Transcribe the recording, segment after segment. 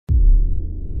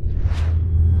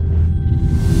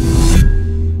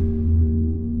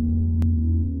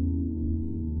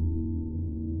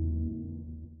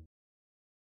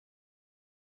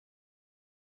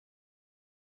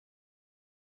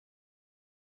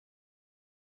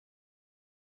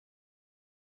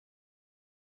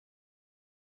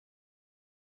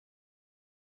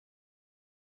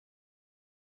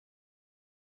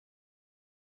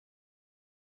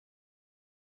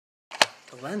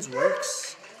The lens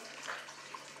works.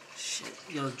 Shit.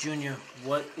 Yo, Junior,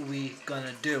 what we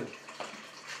gonna do?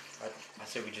 I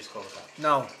said we just call it out.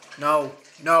 No, no,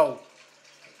 no.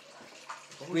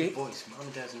 We voice. Mom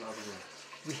and Dad's in the other room.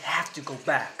 We have to go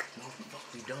back. No,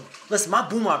 fuck, we don't. Listen, my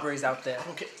boom operator's out there. I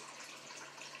don't care.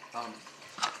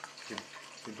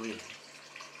 You're bleeding.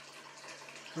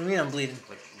 What do you mean I'm bleeding?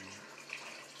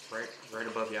 Like, right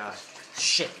above your eye.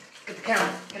 Shit. Get the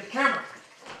camera. Get the camera.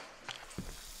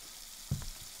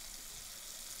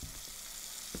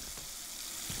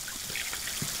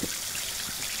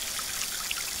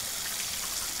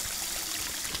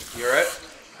 You alright?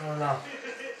 I don't know.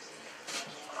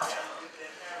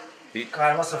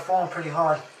 God, I must have fallen pretty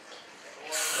hard.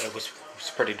 It was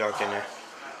pretty dark in there.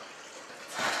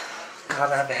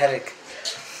 God, I have a headache.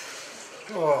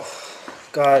 Oh,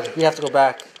 God. We have to go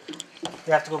back.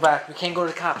 We have to go back. We can't go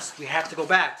to the cops. We have to go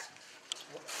back.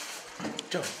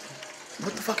 Joe,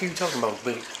 what the fuck are you talking about?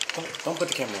 Wait, don't put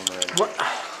the camera on right now. What?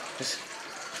 Just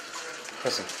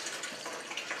listen.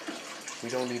 We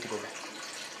don't need to go back.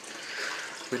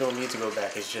 We don't need to go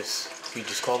back. It's just we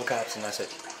just call the cops and that's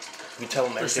it. We tell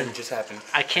them everything that just happened.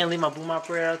 I can't leave my boom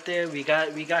operator out there. We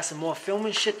got some more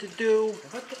filming shit to do.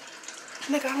 What the?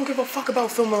 Nigga, I don't give a fuck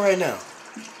about filming right now.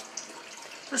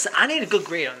 Listen, I need a good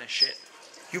grade on this shit.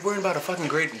 You're worrying about a fucking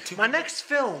grade in 2 My next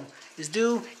film is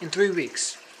due in 3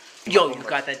 weeks. Yo, you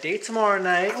got that date tomorrow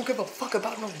night. I don't give a fuck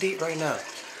about no date right now.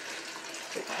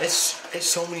 It's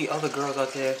so many other girls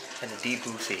out there in the deep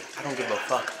blue sea. I don't give a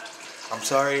fuck. I'm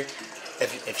sorry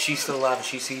if she's still alive and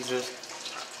she sees this.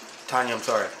 Tanya, I'm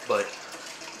sorry, but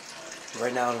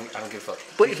right now I don't give a fuck.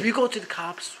 But if you go to the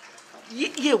cops,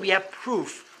 yeah, we have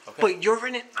proof. Okay. But you're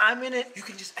in it, I'm in it. You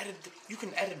can just edit. You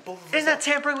can edit both of us. Isn't that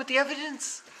tampering with the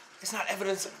evidence? It's not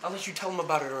evidence unless you tell them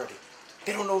about it already.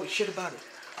 They don't know shit about it.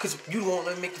 Because you won't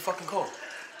let me make the fucking call.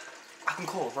 I can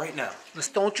call right now.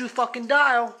 Just don't you fucking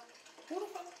dial. Who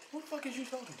the fuck is you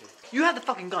talking to? You have the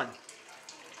fucking gun.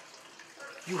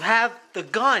 You have the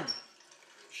gun.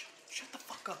 Shut the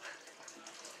fuck up.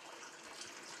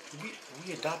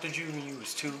 We adopted you when you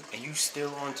was 2, and you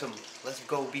still on some let's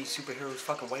go be superheroes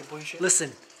fucking white boy shit?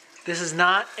 Listen, this is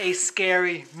not a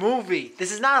scary movie.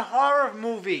 This is not a horror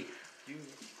movie.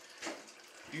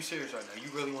 You serious right now? You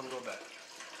really want to go back?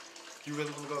 You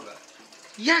really want to go back?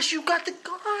 Yes, you got the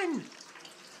gun.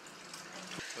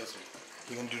 Listen,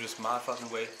 we're going to do this my fucking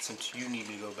way since you need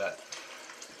me to go back.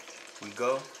 We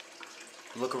go,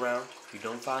 look around, we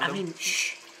don't find them.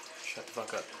 Shh, shut the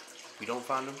fuck up. We don't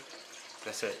find them,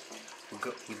 that's it.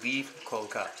 We leave, call the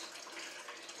cops.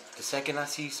 The second I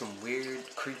see some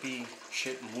weird, creepy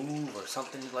shit move or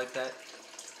something like that,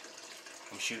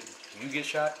 I'm shooting. If you get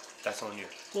shot, that's on you.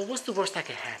 Well, what's the worst that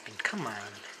could happen? Come on.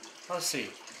 Let's see.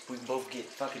 We both get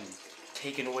fucking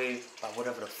taken away by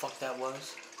whatever the fuck that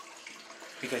was.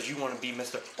 Because you want to be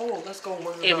Mr. Oh, let's go.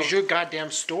 It was your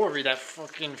goddamn story that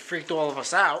fucking freaked all of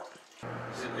us out.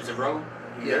 Is it road?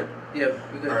 Yeah, we're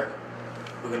good. Alright.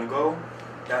 We're gonna go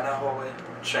down that hallway,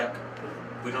 check.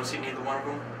 We don't see neither one of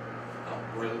them.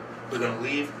 We're gonna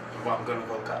leave, and I'm gonna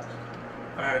call the cops.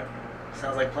 Alright.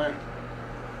 Sounds like a plan.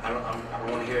 I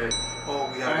don't want to hear it. Oh,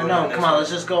 we gotta go. No, come on,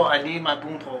 let's just go. I need my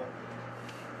boom pole.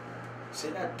 Say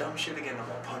that dumb shit again, I'm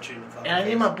gonna punch you in the fucking And I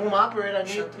need my boom operator. I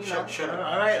need, shut up.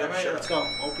 Alright, let's go.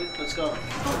 Open, let's go.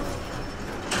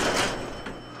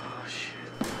 Oh,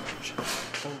 shit.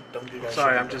 Don't do that.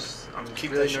 Sorry, I'm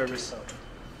really nervous.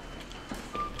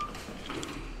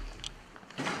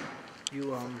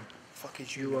 You, fuck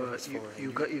is you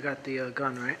you got the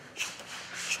gun, right?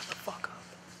 Shut the fuck up.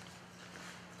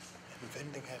 And if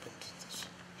anything happens,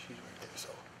 she's right there, so.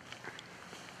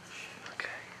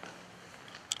 Okay.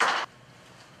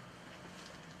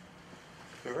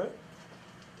 You alright?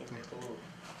 I think I'm a little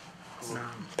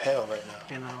pale right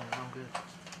now. You know, I'm good.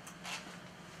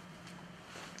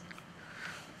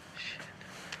 Shit.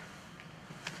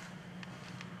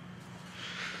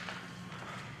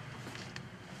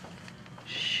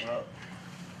 Shit. Well,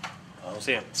 I don't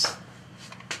see him.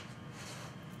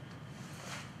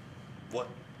 What?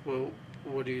 Well,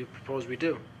 what do you propose we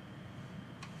do?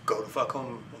 Go the fuck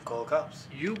home and call the cops.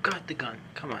 You got the gun.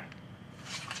 Come on.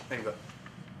 There you go.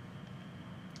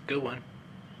 Good one.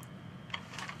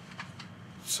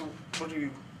 So what do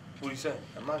you say?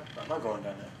 I'm not going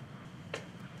down there.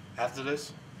 After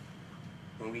this,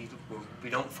 when we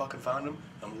don't fucking find him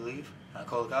and we leave, I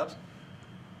call the cops.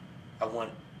 I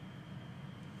want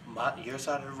your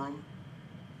side of the room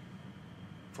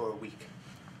for a week.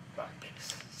 Right, baby.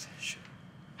 Shit.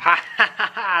 Ha ha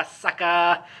ha ha,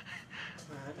 sucker!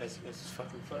 It's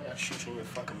fucking foot. I'll shoot you in your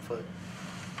fucking foot.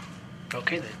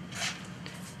 Okay then.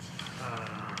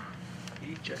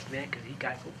 he just mad because he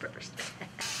got to go first.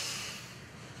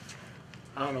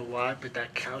 I don't know why, but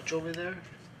that couch over there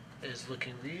is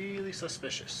looking really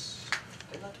suspicious.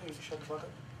 Didn't I tell you to shut the fuck up?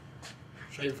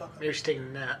 Shut Maybe, the fuck up. maybe she's taking a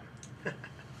nap.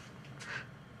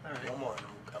 Alright. No more.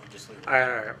 I'm just leaving.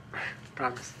 Alright.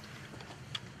 Promise.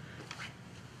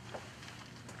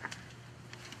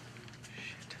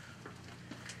 Shit.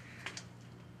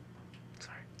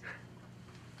 Sorry.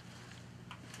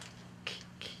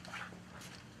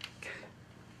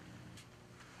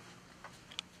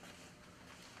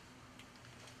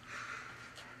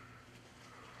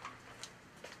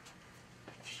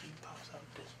 She pops out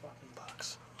this fucking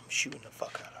box. I'm shooting the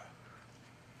fuck out of her.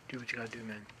 Do what you gotta do,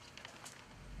 man.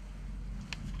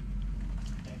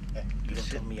 Hey, you don't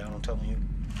tell me, I don't tell you.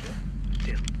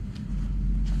 Deal.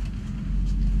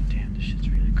 Damn, this shit's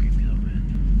really creepy though,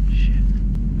 man. Shit.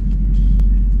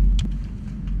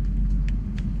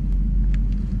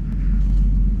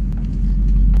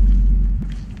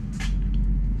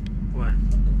 What?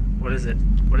 What is it?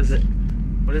 What is it?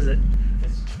 What is it?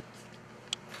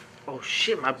 Oh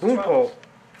shit, my boom pole.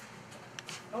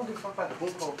 I don't give a fuck about the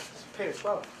boom pole. It's a pair of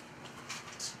 12.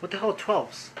 What the hell,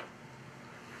 12s?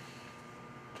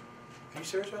 Are you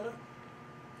serious right now?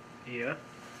 Yeah.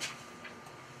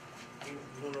 You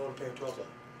don't know what a pair of 12s are?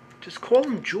 Just call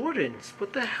them Jordans.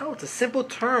 What the hell? It's a simple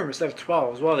term instead of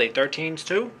 12s. What are they, 13s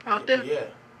too out there? Yeah.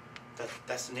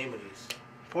 That's the name of these.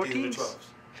 14s? These are 12s.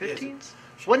 15s? Yes.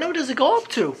 What number does it go up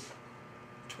to?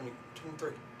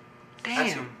 23.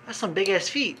 Damn, that's some big ass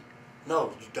feet.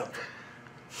 No, you dumb.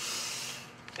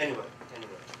 Anyway.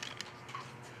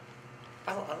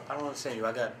 I don't understand you.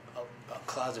 I got a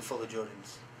closet full of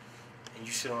Jordans. And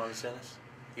you still don't understand this?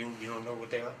 You don't know what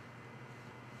they are?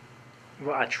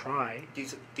 Well, I try.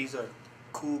 These are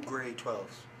cool gray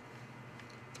 12s.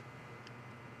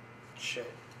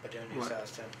 Shit. But they're only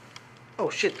size 10. Oh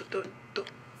shit,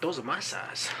 those are my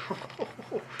size.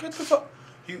 Get the fuck.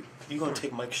 You gonna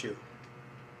take Mike's shoe?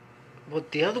 Well,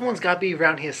 the other ones gotta be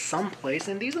around here someplace,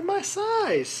 and these are my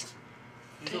size.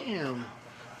 Damn.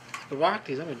 The rock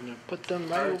these, I'm gonna put them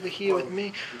right over here with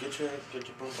me. Get your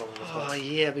boom pole. Oh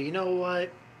yeah, but you know what?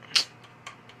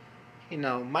 You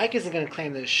know, Mike isn't gonna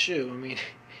claim this shoe. I mean,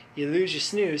 you lose, you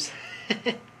snooze.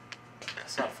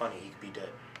 That's not funny. He could be dead.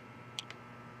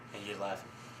 And you're laughing.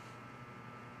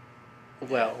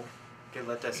 Well,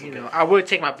 Let that sink you know, in. I would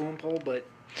take my boom pole, but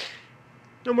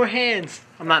no more hands.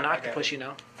 I'm not an octopus, you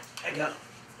know. I got it.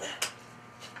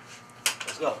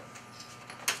 Let's go.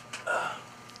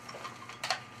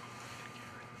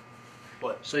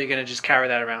 What? So you're gonna just carry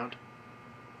that around?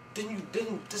 Didn't.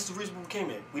 This is the reason we came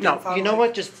here. We No, didn't follow you know it.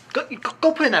 what? Just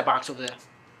go put it in that box over there.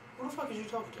 What the fuck are you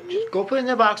talking to? Just go put it in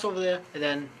that box over there, and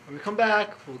then when we come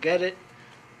back, we'll get it.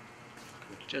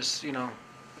 Just, you know,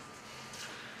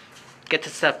 get to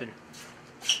stepping.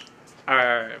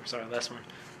 Alright, I'm sorry, last one.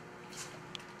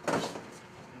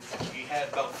 You had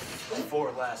about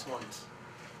 4 last ones.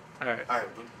 Alright.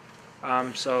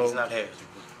 Alright, So he's not here.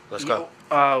 Let's go.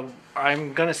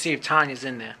 I'm gonna see if Tanya's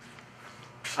in there.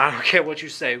 I don't care what you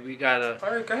say. We gotta.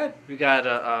 Alright, go ahead. We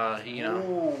gotta. You know.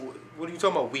 Ooh, what are you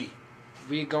talking about?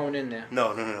 We going in there.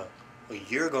 No. Well,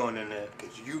 you're going in there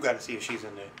because you got to see if she's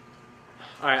in there.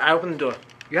 All right, I open the door.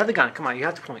 You have the gun. Come on, you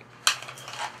have the point.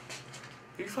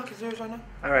 Are you fucking serious right now?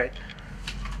 All right.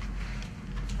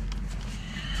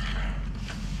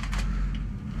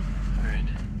 All right.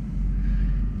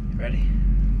 You ready?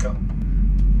 Go.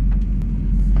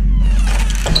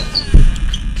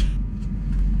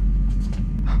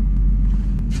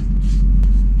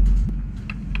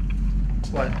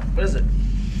 What? What is it?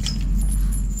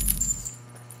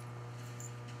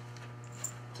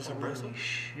 Is this a bracelet? Holy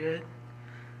shit.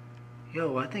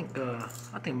 Yo, I think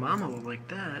Mama would like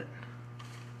that.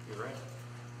 You're right.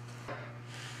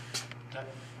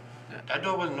 That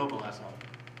door wasn't open last time.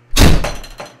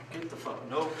 Get the fuck.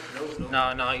 No.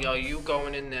 No, yo, you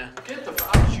going in there. Get the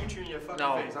fuck. I'll shoot you in your fucking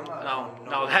No, face. I'm not.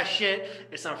 no, that shit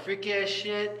is some freaky ass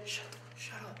shit.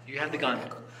 Shut up. You have the gun.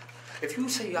 If you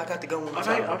say I got the gun one more All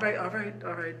time.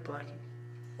 right, Blackie.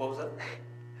 What was that?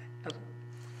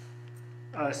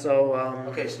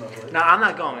 Okay, Snowflake. No, I'm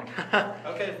not going.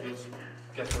 Okay,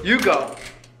 guess what? You go.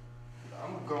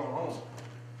 I'm going home.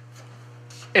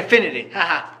 Infinity.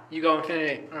 Haha. You go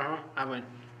infinity. I win.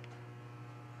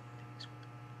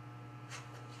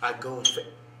 I go what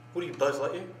are you, Buzz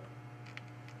Lightyear?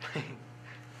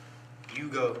 You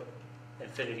go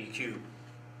Infinity Cube.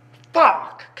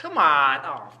 Fuck. Come on.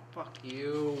 Oh, fuck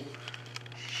you.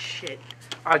 Shit.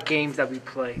 Our games that we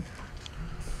play.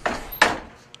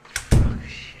 Oh,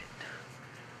 shit.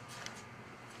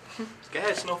 Go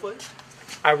ahead, Snowflake.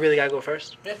 I really gotta go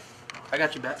first? Yeah. I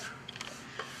got you back.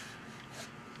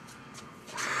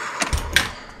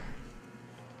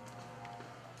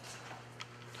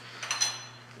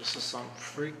 This is some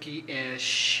freaky ass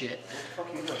shit. What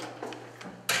the fuck are you doing?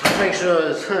 Let's make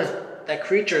sure that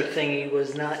creature thingy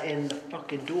was not in the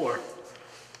fucking door.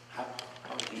 How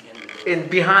would he end it? In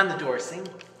behind the door, same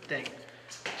thing.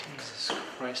 Jesus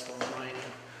Christ almighty.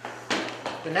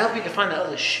 But now if we can find that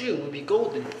other shoe, we'd be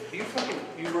golden. You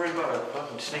worried about a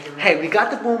fucking snake around? Hey, we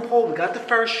got the boom pole, we got the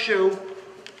first shoe.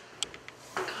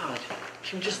 God,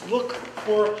 can we just look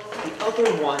for the other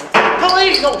one?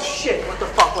 Please! Oh shit, what the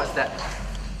fuck was that?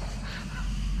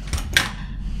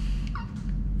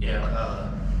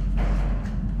 Yeah,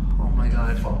 Oh my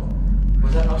god.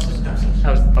 was that upstairs or downstairs?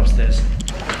 That was upstairs.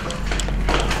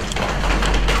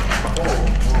 Oh,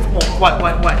 what?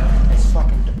 It's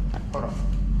fucking... Hold on.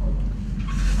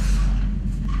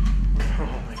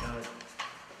 Oh my god.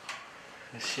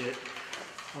 This shit.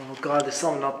 Oh god, there's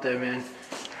something up there, man.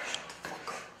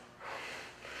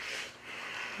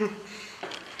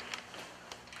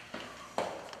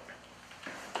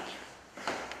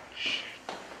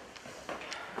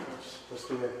 Let's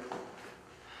do it.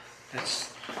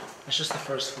 That's just the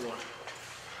first floor.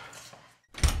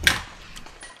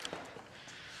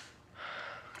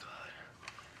 God.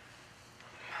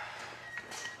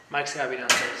 Mike's gotta be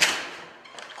downstairs.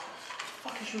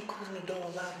 Fuck is you closing the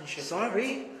door loud and shit?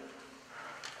 Sorry.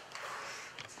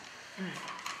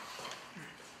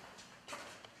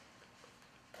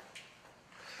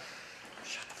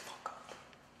 Shut the fuck up.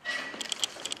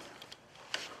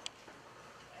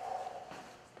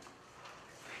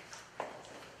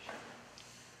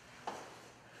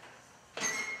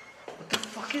 What the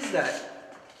fuck is that?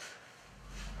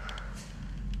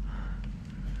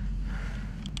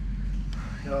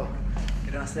 Yo,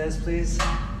 get downstairs, please.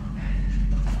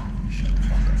 Shut the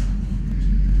fuck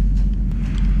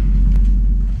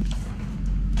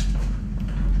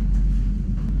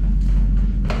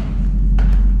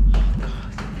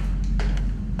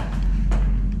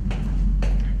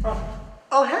up.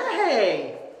 Oh,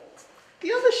 hey!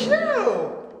 The other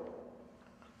shoe!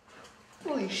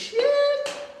 Holy shit!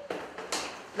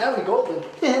 Now we golden.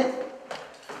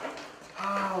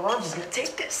 Oh, I'm just gonna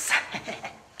take this.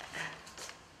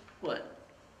 What?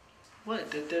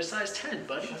 What? They're size 10,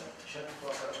 buddy. Shut the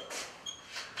fuck up.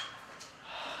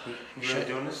 You really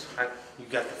doing this? You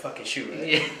got the fucking shoe, right?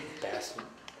 Yeah. Bastard.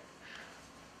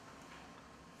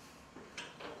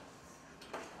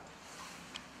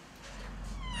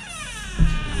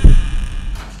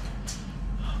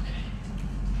 Okay.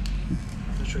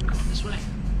 Let's try going this way.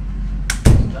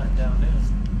 Nothing down there.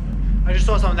 I just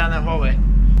saw something down that hallway.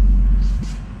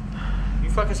 You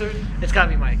fucking serious? It's gotta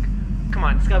be Mike. Come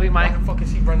on, it's gotta be Mike. Why the fuck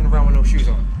is he running around with no shoes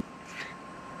on?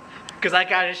 Because I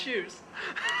got his shoes.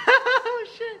 Oh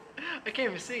shit. I can't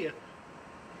even see you.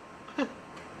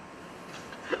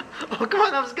 Oh, come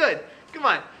on, that was good. Come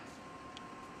on.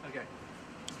 Okay.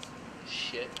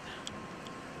 Shit.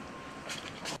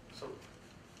 So,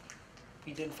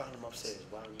 we didn't find him upstairs.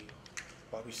 Why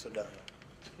we still down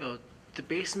here? Yo, the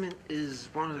basement is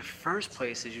one of the first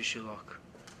places you should look.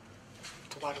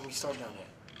 So why didn't we start down here?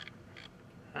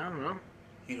 I don't know.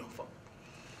 You don't fuck.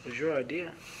 It was your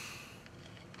idea.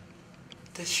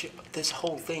 This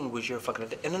whole thing was your fucking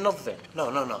idea. And another thing. No.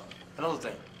 Another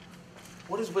thing.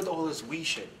 What is with all this we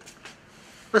shit?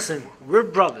 Listen, we're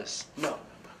brothers. No.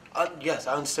 Yes,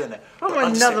 I understand that. From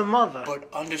But another mother. But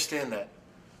understand that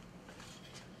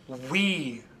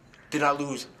we did not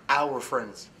lose our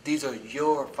friends. These are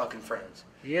your fucking friends.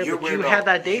 Yeah, You're but worried you about had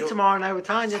that date tomorrow night with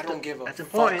Tanya. I don't give a That's fuck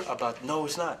important. about... No,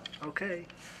 it's not. Okay.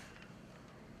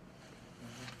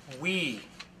 We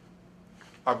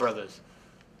are brothers.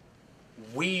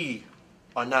 We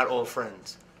are not all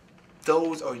friends.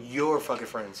 Those are your fucking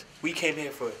friends. We came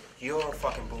here for your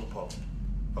fucking boom pole.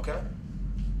 Okay?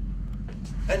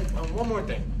 And one more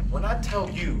thing. When I tell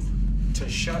you to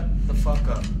shut the fuck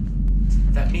up,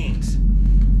 that means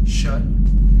shut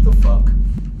the fuck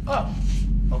up.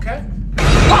 Okay?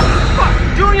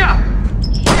 Fuck! Junior!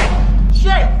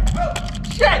 Shit!